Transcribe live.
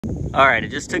All right, I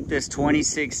just took this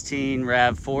 2016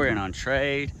 Rav4 in on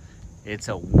trade. It's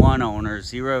a one owner,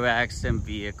 zero accident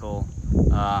vehicle,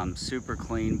 super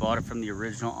clean. Bought it from the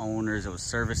original owners. It was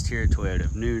serviced here at Toyota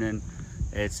of Noonan.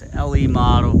 It's an LE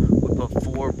model. We put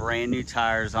 4 brand new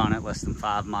tires on it, less than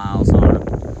 5 miles on it.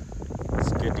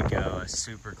 It's good to go. It's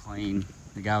super clean.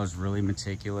 The guy was really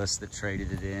meticulous that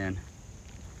traded it in.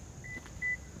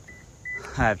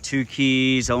 I have 2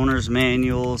 keys, owner's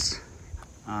manuals.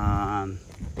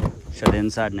 Show the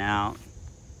inside and out. I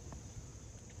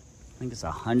think it's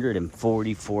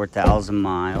 144,000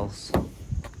 miles.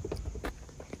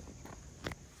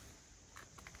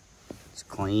 It's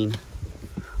clean.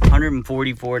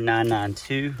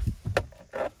 144,992.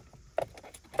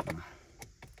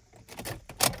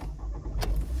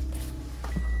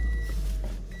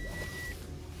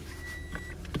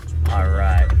 All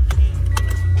right.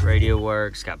 Radio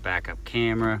works, got backup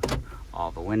camera.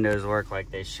 All the windows work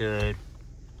like they should.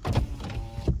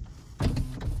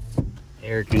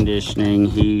 Air conditioning,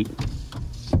 heat.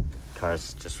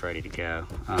 Car's just ready to go.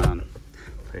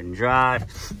 Put it in drive.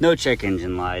 No check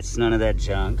engine lights, none of that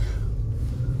junk.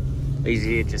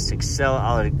 Easy, just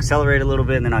I'll accelerate a little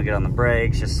bit and then I'll get on the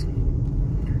brakes, just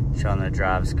showing that it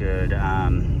drives good.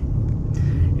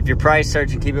 If you're price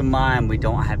searching, keep in mind we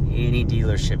don't have any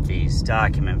dealership fees,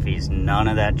 document fees, none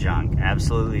of that junk,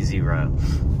 absolutely zero.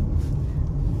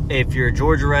 If you're a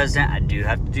Georgia resident, I do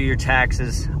have to do your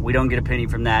taxes. We don't get a penny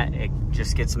from that. It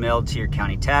just gets mailed to your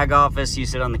county tag office. You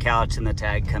sit on the couch and the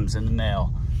tag comes in the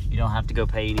mail. You don't have to go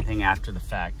pay anything after the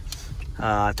fact.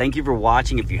 Thank you for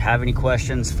watching. If you have any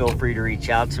questions, feel free to reach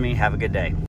out to me. Have a good day.